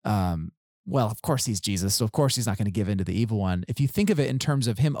 well, of course he's Jesus, so of course he's not going to give in to the evil one. If you think of it in terms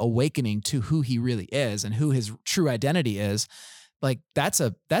of him awakening to who he really is and who his true identity is, like that's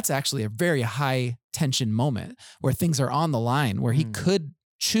actually a very high tension moment where things are on the line, where he could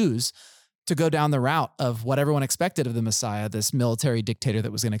choose to go down the route of what everyone expected of the Messiah, this military dictator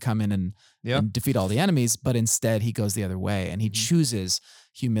that was going to come in and defeat all the enemies. But instead he goes the other way and he chooses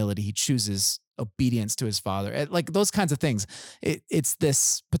humility. He chooses obedience to his father, like those kinds of things. It's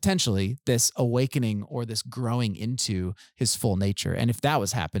this potentially this awakening or this growing into his full nature. And if that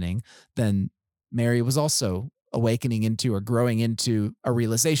was happening, then Mary was also awakening into or growing into a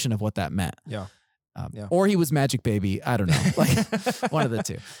realization of what that meant. Yeah. Or he was magic baby. I don't know. Like one of the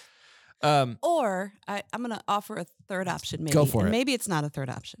two. Or I'm going to offer a third option. Maybe. Go for it. Maybe it's not a third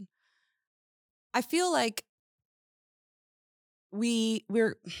option. I feel like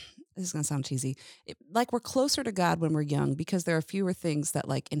we're this is going to sound cheesy. Like we're closer to God when we're young because there are fewer things that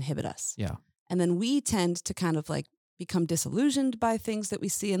like inhibit us. Yeah. And then we tend to kind of like become disillusioned by things that we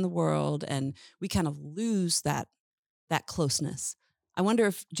see in the world, and we kind of lose that closeness. I wonder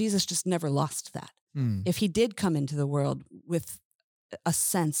if Jesus just never lost that. If he did come into the world with a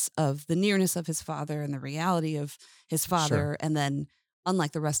sense of the nearness of his father and the reality of his father, Sure. and then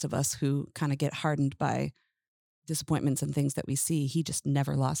unlike the rest of us who kind of get hardened by disappointments and things that we see, he just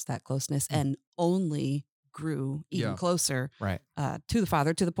never lost that closeness and only grew even closer to the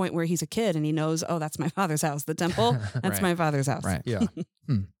Father, to the point where he's a kid and he knows, oh, that's my Father's house. The temple, that's my Father's house. Right. Yeah.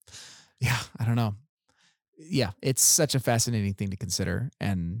 Yeah. I don't know. Yeah. It's such a fascinating thing to consider.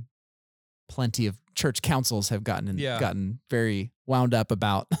 And plenty of church councils have gotten very wound up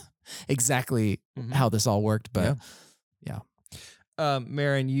about exactly how this all worked. But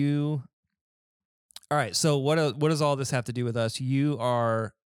Maren, all right. So what does all this have to do with us? You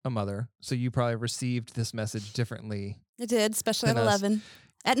are a mother, so you probably received this message differently. It did, especially at than us. 11.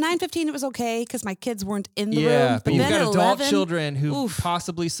 At 9:15, it was okay because my kids weren't in the room. Yeah, but you've then got at adult 11, children who oof.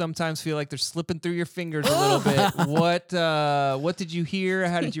 possibly sometimes feel like they're slipping through your fingers a little bit. What did you hear?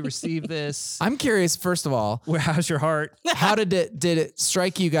 How did you receive this? I'm curious, first of all, How's your heart? how did it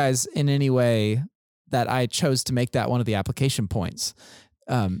strike you guys in any way that I chose to make that one of the application points?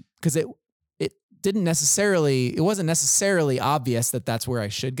 Because it wasn't necessarily obvious that that's where I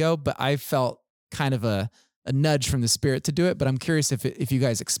should go, but I felt kind of a nudge from the Spirit to do it. But I'm curious if you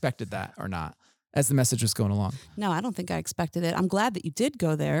guys expected that or not as the message was going along. No, I don't think I expected it. I'm glad that you did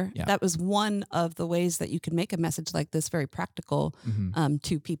go there. Yeah. That was one of the ways that you could make a message like this very practical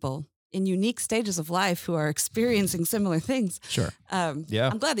to people in unique stages of life who are experiencing similar things. Sure. I'm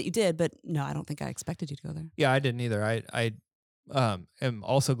glad that you did, but no, I don't think I expected you to go there. Yeah, I didn't either. I am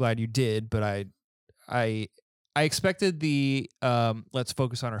also glad you did, but I expected the let's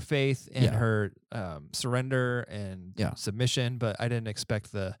focus on her faith and her surrender and submission, but I didn't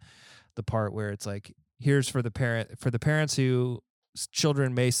expect the the part where it's like, here's for the parents who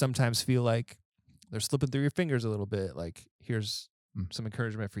children may sometimes feel like they're slipping through your fingers a little bit. Like, here's some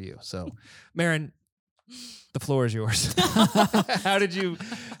encouragement for you. So, Maren, the floor is yours. How did you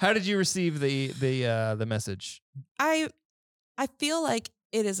receive the message? I feel like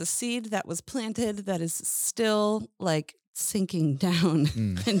it is a seed that was planted that is still like sinking down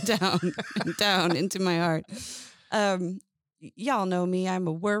and down and down into my heart. Y'all know me. I'm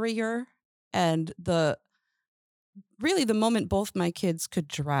a worrier, and the moment both my kids could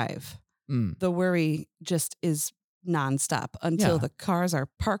drive, the worry just is nonstop until the cars are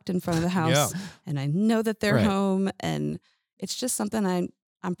parked in front of the house and I know that they're home, and it's just something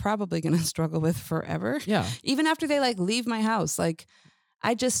I'm probably going to struggle with forever. Yeah. Even after they like leave my house, like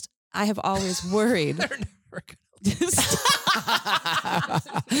I have always worried. They're never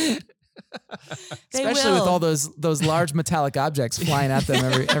Especially with all those large metallic objects flying at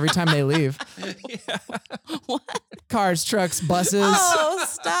them every time they leave. What? Cars, trucks, buses. Oh,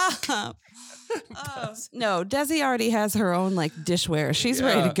 stop. Oh, no, Desi already has her own like dishware. She's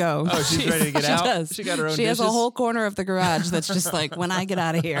ready to go. Oh, she's ready to get out? Does. She got her own She has a dishes? whole corner of the garage that's just like, when I get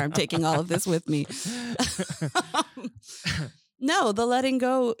out of here, I'm taking all of this with me. No, the letting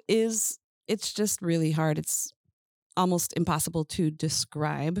go it's just really hard. It's almost impossible to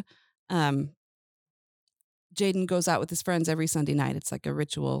describe. Jaden goes out with his friends every Sunday night. It's like a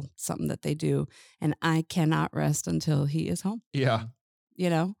ritual, something that they do. And I cannot rest until he is home. Yeah. You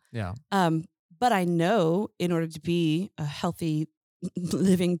know? Yeah. But I know in order to be a healthy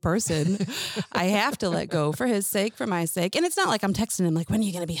living person, I have to let go for his sake, for my sake. And it's not like I'm texting him like, when are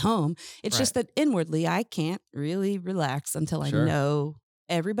you going to be home? It's just that inwardly I can't really relax until I know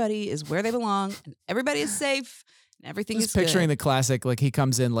everybody is where they belong and everybody is safe and everything is picturing good. the classic, like he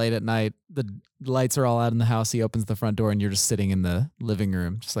comes in late at night, the lights are all out in the house, he opens the front door and you're just sitting in the living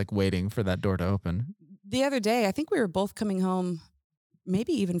room, just like waiting for that door to open. The other day, I think we were both coming home,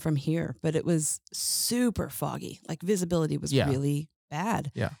 maybe even from here, but it was super foggy. Like visibility was really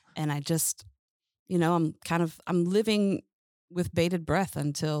bad. Yeah. And I just, I'm living with bated breath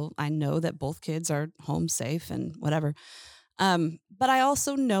until I know that both kids are home safe and whatever. But I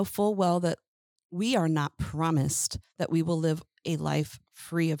also know full well that we are not promised that we will live a life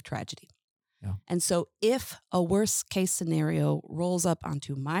free of tragedy. Yeah. And so if a worst case scenario rolls up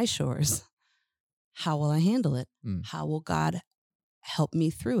onto my shores, how will I handle it? How will God help me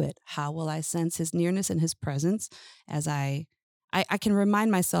through it? How will I sense his nearness and his presence as I can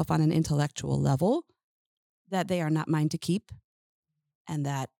remind myself on an intellectual level that they are not mine to keep and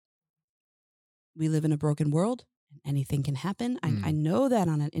that we live in a broken world and anything can happen. I know that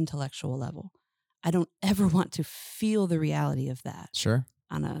on an intellectual level. I don't ever want to feel the reality of that. Sure.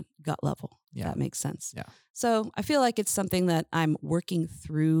 On a gut level. Yeah. That makes sense. Yeah. So I feel like it's something that I'm working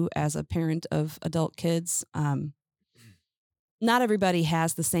through as a parent of adult kids. Not everybody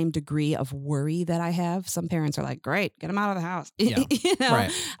has the same degree of worry that I have. Some parents are like, great, get them out of the house. Yeah.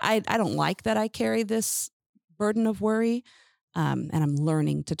 Right. I don't like that I carry this burden of worry. And I'm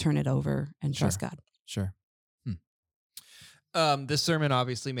learning to turn it over and trust God. Sure. This sermon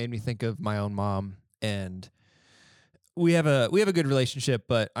obviously made me think of my own mom, and we have a good relationship,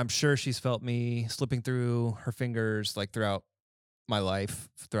 but I'm sure she's felt me slipping through her fingers like throughout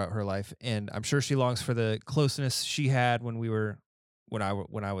her life, and I'm sure she longs for the closeness she had when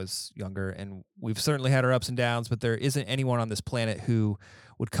I was younger, and we've certainly had our ups and downs, but there isn't anyone on this planet who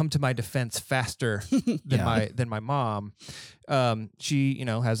would come to my defense faster than my mom. She,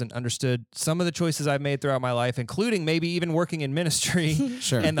 hasn't understood some of the choices I've made throughout my life, including maybe even working in ministry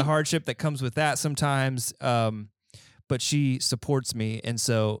and the hardship that comes with that sometimes. But she supports me, and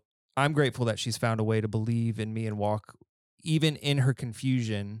so I'm grateful that she's found a way to believe in me and walk even in her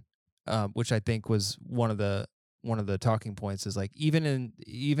confusion, which I think was one of the talking points, is like even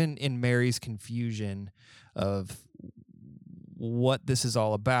in Mary's confusion of what this is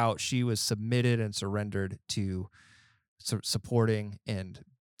all about, she was submitted and surrendered to supporting and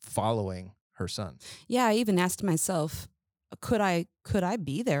following her son. Yeah, I even asked myself, could I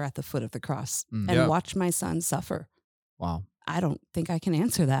be there at the foot of the cross and watch my son suffer? Wow. I don't think I can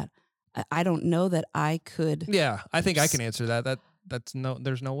answer that. I don't know that I could. Yeah, I think I can answer that.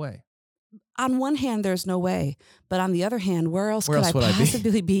 There's no way. On one hand, there's no way, but on the other hand, where else could I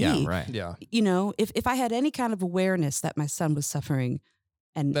possibly be? Yeah, right. Yeah. If I had any kind of awareness that my son was suffering,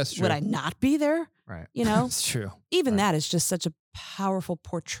 and would I not be there? Right. That's true. Even that is just such a powerful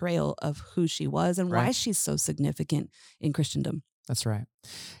portrayal of who she was and why she's so significant in Christendom. That's right.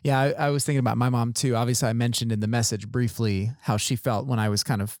 Yeah, I was thinking about my mom too. Obviously, I mentioned in the message briefly how she felt when I was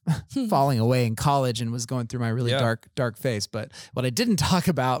kind of falling away in college and was going through my really dark phase. But what I didn't talk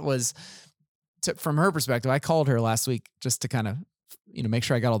about was, from her perspective, I called her last week just to kind of, make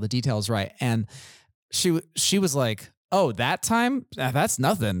sure I got all the details right. And she was like, "Oh, that time? That's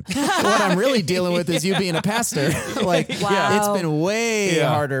nothing. What I'm really dealing with is you being a pastor." Like, Wow. it's been way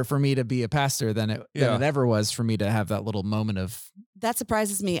harder for me to be a pastor than it ever was for me to have that little moment of. That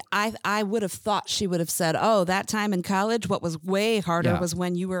surprises me. I would have thought she would have said, "Oh, that time in college, what was way harder was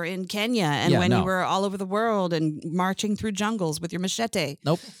when you were in Kenya and when you were all over the world and marching through jungles with your machete."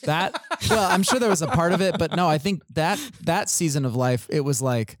 Nope. Well, I'm sure there was a part of it, but no, I think that season of life, it was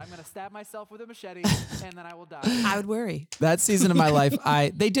like, I'm going to stab myself with a machete and then I will die. I would worry. that season of my life,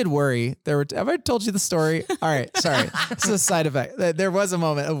 they did worry. Have I told you the story? All right, sorry. This is a side effect. There was a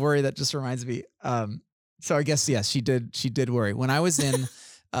moment of worry that just reminds me. So I guess, yes, she did worry. When I was in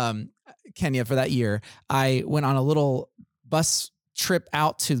Kenya for that year, I went on a little bus trip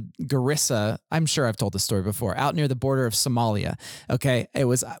out to Garissa. I'm sure I've told this story before, out near the border of Somalia. Okay. It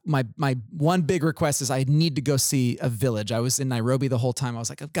was my one big request is I need to go see a village. I was in Nairobi the whole time. I was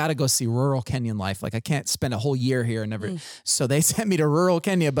like, I've got to go see rural Kenyan life. Like I can't spend a whole year here and never. So they sent me to rural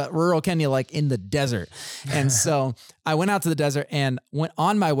Kenya, but rural Kenya, like in the desert. And so I went out to the desert and went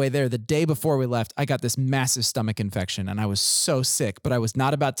on my way there. The day before we left, I got this massive stomach infection and I was so sick, but I was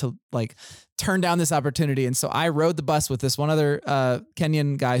not about to turn down this opportunity. And so I rode the bus with this one other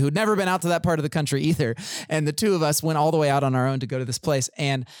Kenyan guy who'd never been out to that part of the country either. And the two of us went all the way out on our own to go to this place.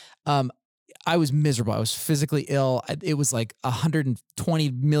 And I was miserable. I was physically ill. It was like 120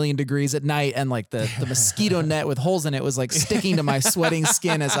 million degrees at night. And like the mosquito net with holes in it was like sticking to my sweating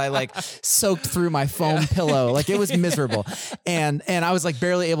skin as I soaked through my foam pillow. Like it was miserable. And I was like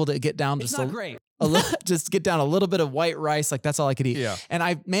barely able to get down Great. just get down a little bit of white rice. Like that's all I could eat. Yeah. And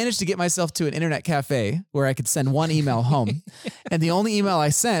I managed to get myself to an internet cafe where I could send one email home. And the only email I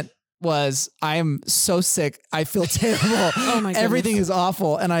sent was, "I'm so sick. I feel terrible. Oh my goodness. Everything is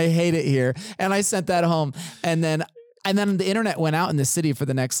awful and I hate it here." And I sent that home. And then the internet went out in the city for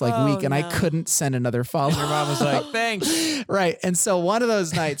the next week and I couldn't send another follow-up. Your mom was like, "Thanks." Right. And so one of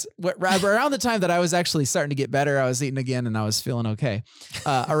those nights, around the time that I was actually starting to get better, I was eating again and I was feeling okay.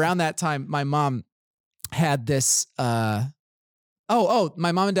 Around that time, my mom had this, my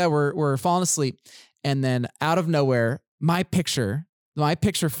mom and dad were falling asleep. And then out of nowhere, my picture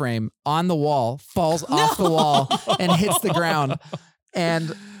frame on the wall falls off the wall and hits the ground.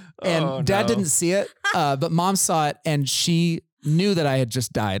 And dad didn't see it, but mom saw it and she knew that I had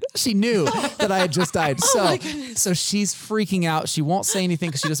just died. She knew that I had just died. So she's freaking out. She won't say anything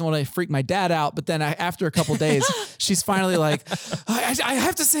because she doesn't want to freak my dad out. But then after a couple days, she's finally like, I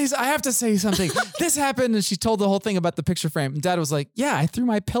have to say something. This happened. And she told the whole thing about the picture frame. And dad was like, "Yeah, I threw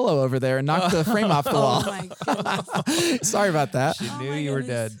my pillow over there and knocked the frame off the wall." Oh my goodness. Sorry about that. She knew you were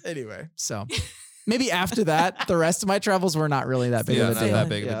dead. Anyway, so maybe after that, the rest of my travels were not really that big of a deal. Not that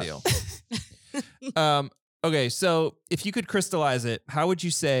big of a deal. Okay, so if you could crystallize it, how would you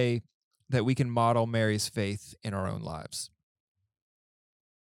say that we can model Mary's faith in our own lives?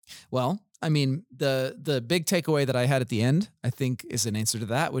 Well, I mean, the big takeaway that I had at the end, I think, is an answer to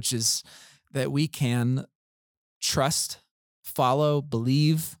that, which is that we can trust, follow,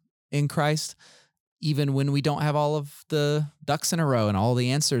 believe in Christ, even when we don't have all of the ducks in a row and all the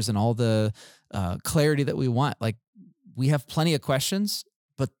answers and all the clarity that we want. Like, we have plenty of questions,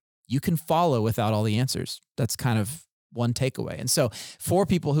 but you can follow without all the answers. That's kind of one takeaway. And so for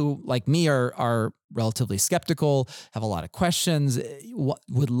people who, like me, are relatively skeptical, have a lot of questions,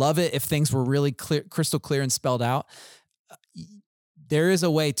 would love it if things were really clear, crystal clear and spelled out, there is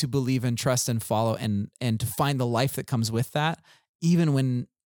a way to believe and trust and follow and to find the life that comes with that, even when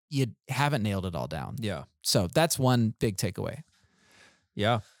you haven't nailed it all down. Yeah. So that's one big takeaway.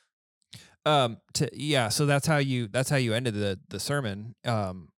 Yeah. So that's how you ended the sermon.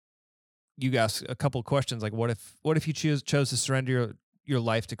 You asked a couple of questions like, what if you chose to surrender your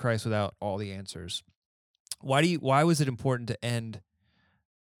life to Christ without all the answers? Why was it important to end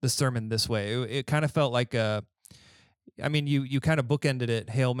the sermon this way? It kind of felt like you kind of bookended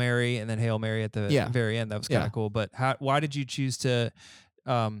it, Hail Mary, and then Hail Mary at the very end. That was kind of cool. But why did you choose to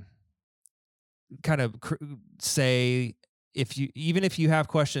kind of say, even if you have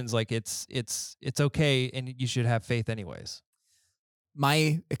questions, like it's okay and you should have faith anyways?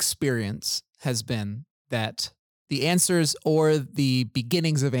 My experience has been that the answers or the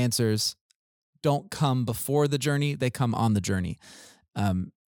beginnings of answers don't come before the journey, they come on the journey.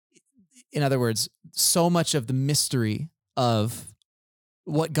 In other words, so much of the mystery of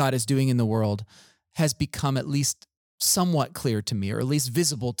what God is doing in the world has become at least somewhat clear to me, or at least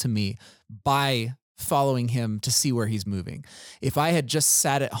visible to me by following him to see where he's moving. If I had just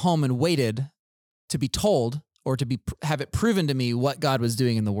sat at home and waited to be told or to have it proven to me what God was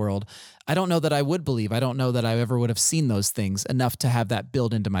doing in the world, I don't know that I would believe. I don't know that I ever would have seen those things enough to have that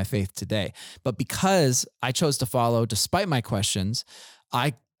build into my faith today. But because I chose to follow despite my questions,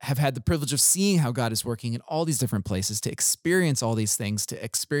 I have had the privilege of seeing how God is working in all these different places, to experience all these things, to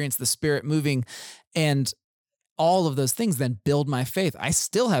experience the Spirit moving, and all of those things then build my faith. I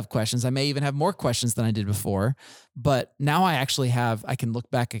still have questions. I may even have more questions than I did before, but now I can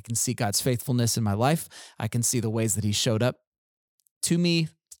look back, I can see God's faithfulness in my life. I can see the ways that he showed up to me,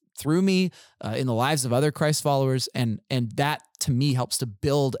 through me, in the lives of other Christ followers. And that to me helps to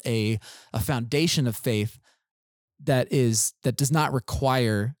build a foundation of faith that does not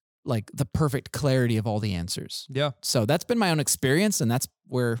require like the perfect clarity of all the answers. Yeah. So that's been my own experience, and that's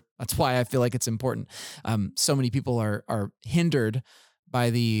why I feel like it's important. So many people are hindered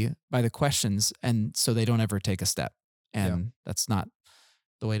by the questions, and so they don't ever take a step. And that's not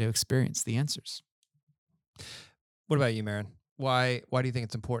the way to experience the answers. What about you, Maren? Why do you think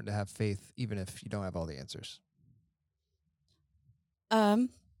it's important to have faith even if you don't have all the answers?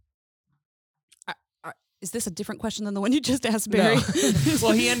 Is this a different question than the one you just asked, Barry? No.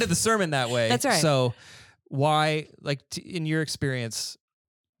 Well, he ended the sermon that way. That's right. So why, like in your experience,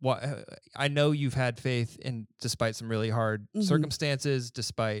 I know you've had faith in despite some really hard circumstances,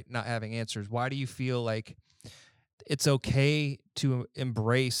 despite not having answers. Why do you feel like it's okay to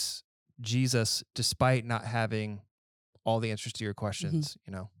embrace Jesus despite not having all the answers to your questions,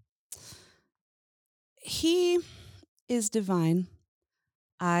 you know? He is divine.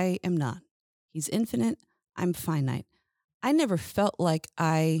 I am not. He's infinite. I'm finite. I never felt like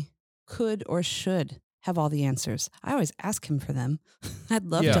I could or should have all the answers. I always ask him for them. I'd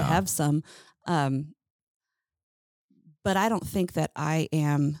love to have some. But I don't think that I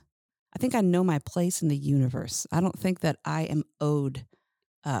think I know my place in the universe. I don't think that I am owed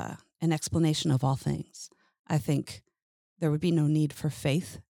an explanation of all things. I think there would be no need for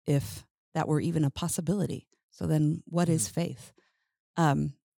faith if that were even a possibility. So then what is faith?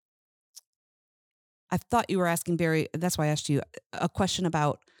 I thought you were asking, Barry, that's why I asked you a question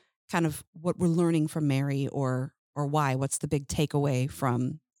about kind of what we're learning from Mary, or why. What's the big takeaway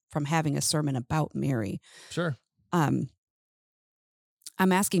from having a sermon about Mary? Sure. I'm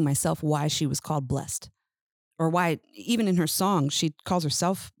asking myself why she was called blessed, or why even in her song she calls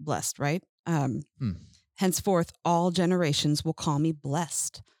herself blessed, right? Henceforth, all generations will call me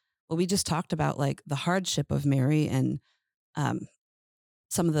blessed. Well, we just talked about like the hardship of Mary and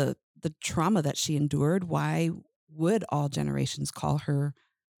some of the trauma that she endured. Why would all generations call her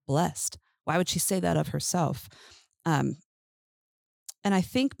blessed? Why would she say that of herself? And I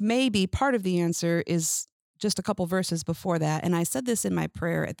think maybe part of the answer is just a couple verses before that. And I said this in my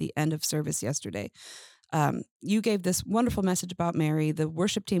prayer at the end of service yesterday. You gave this wonderful message about Mary. The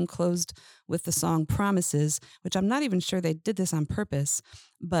worship team closed with the song Promises, which I'm not even sure they did this on purpose,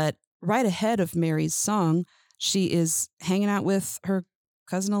 but right ahead of Mary's song, she is hanging out with her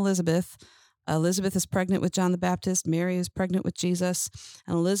cousin Elizabeth. Elizabeth is pregnant with John the Baptist. Mary is pregnant with Jesus.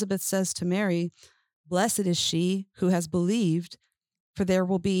 And Elizabeth says to Mary, "Blessed is she who has believed, for there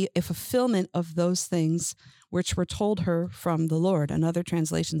will be a fulfillment of those things which were told her from the Lord." Another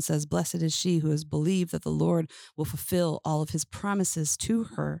translation says, "Blessed is she who has believed that the Lord will fulfill all of his promises to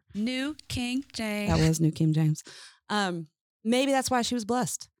her." New King James. That was New King James. Maybe that's why she was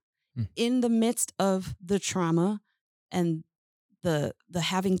blessed. In the midst of the trauma and the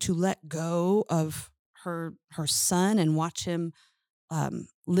having to let go of her son and watch him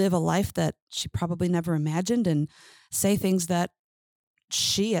live a life that she probably never imagined, and say things that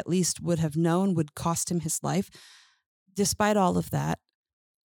she at least would have known would cost him his life. Despite all of that,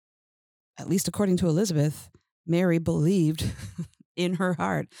 at least according to Elizabeth, Mary believed in her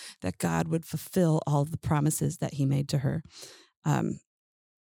heart that God would fulfill all of the promises that he made to her.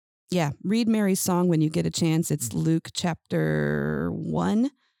 Read Mary's song when you get a chance. It's Luke chapter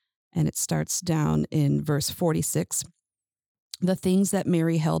 1, and it starts down in verse 46. The things that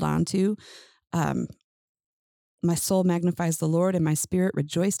Mary held on to, my soul magnifies the Lord, and my spirit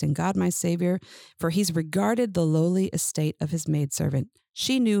rejoiced in God my Savior, for he's regarded the lowly estate of his maidservant.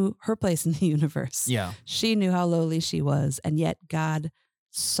 She knew her place in the universe. Yeah. She knew how lowly she was, and yet God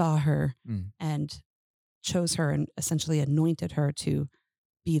saw her and chose her and essentially anointed her to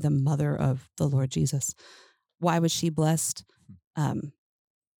be the mother of the Lord Jesus. Why was she blessed?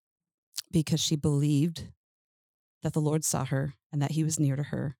 Because she believed that the Lord saw her and that he was near to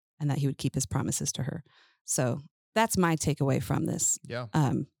her and that he would keep his promises to her. So that's my takeaway from this. Yeah.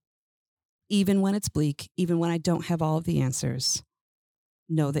 even when it's bleak, even when I don't have all of the answers,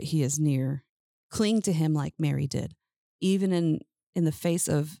 know that he is near. Cling to him like Mary did, even in the face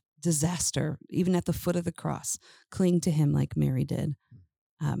of disaster, even at the foot of the cross. Cling to him like Mary did.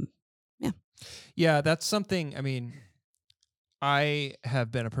 Yeah, that's something. I mean, I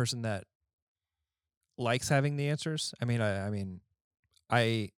have been a person that likes having the answers.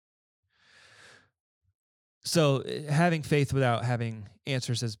 So having faith without having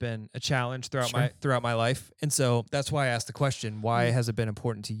answers has been a challenge throughout my life, and so that's why I asked the question: why has it been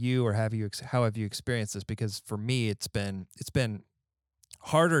important to you, or how have you experienced this? Because for me, it's been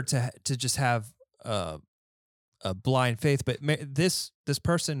harder to just have a blind faith. But this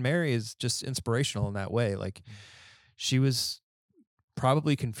person, Mary, is just inspirational in that way. Like, she was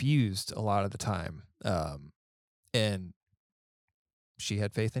probably confused a lot of the time, and she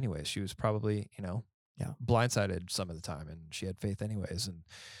had faith anyways. She was probably, blindsided some of the time, and she had faith anyways. And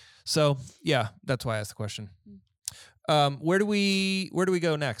so, yeah, that's why I asked the question. Where do we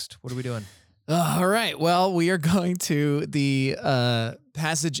go next? What are we doing? All right. Well, we are going to the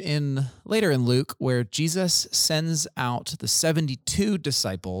passage later in Luke where Jesus sends out the 72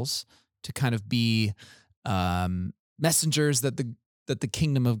 disciples to kind of be messengers that the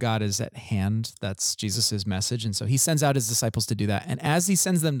kingdom of God is at hand. That's Jesus's message. And so he sends out his disciples to do that. And as he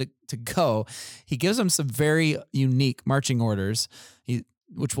sends them to go, he gives them some very unique marching orders,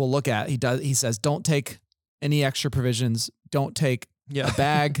 which we'll look at. He says, don't take any extra provisions. Don't take a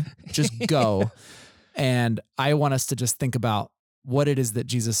bag. Just go. And I want us to just think about what it is that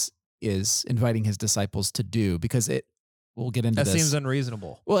Jesus is inviting his disciples to do, because we'll get into that this. Seems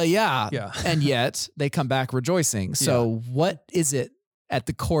unreasonable. Well, yeah. Yeah. And yet they come back rejoicing. So what is it at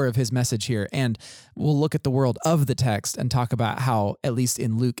the core of his message here? And we'll look at the world of the text and talk about how, at least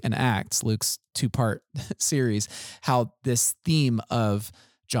in Luke and Acts, Luke's 2-part series, how this theme of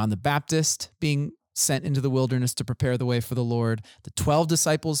John the Baptist being sent into the wilderness to prepare the way for the Lord, the 12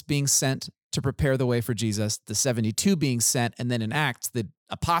 disciples being sent to prepare the way for Jesus, the 72 being sent, and then in Acts, the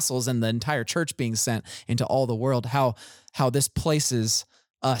apostles and the entire church being sent into all the world, how this places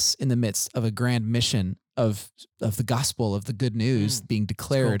us in the midst of a grand mission of the gospel, of the good news being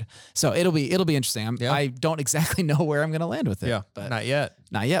declared. Cool. So it'll be interesting. I don't exactly know where I'm going to land with it. Yeah, but not yet.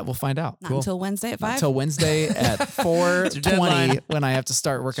 We'll find out. Not until Wednesday at 5. Until Wednesday at 4:20 when I have to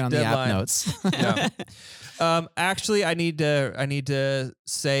start working on the app notes. Yeah. Actually, I need to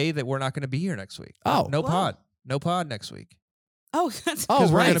say that we're not going to be here next week. No pod next week. Oh, that's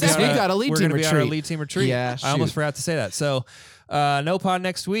right. Because we've got a lead team retreat. We're going to be on our lead team retreat. Yeah, I almost forgot to say that. So, no pod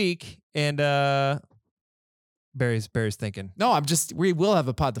next week, and Barry's thinking. No, we will have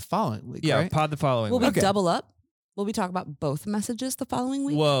a pod the following week. Yeah, right? pod the following week. Will we double up? Will we talk about both messages the following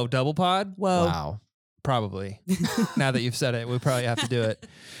week? Whoa, double pod? Whoa. Wow. Probably. Now that you've said it, we probably have to do it.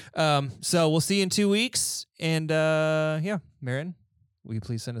 So we'll see you in 2 weeks. And Marin, will you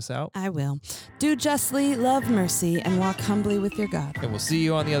please send us out? I will. Do justly, love mercy, and walk humbly with your God. And we'll see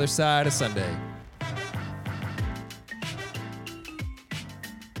you on the other side of Sunday.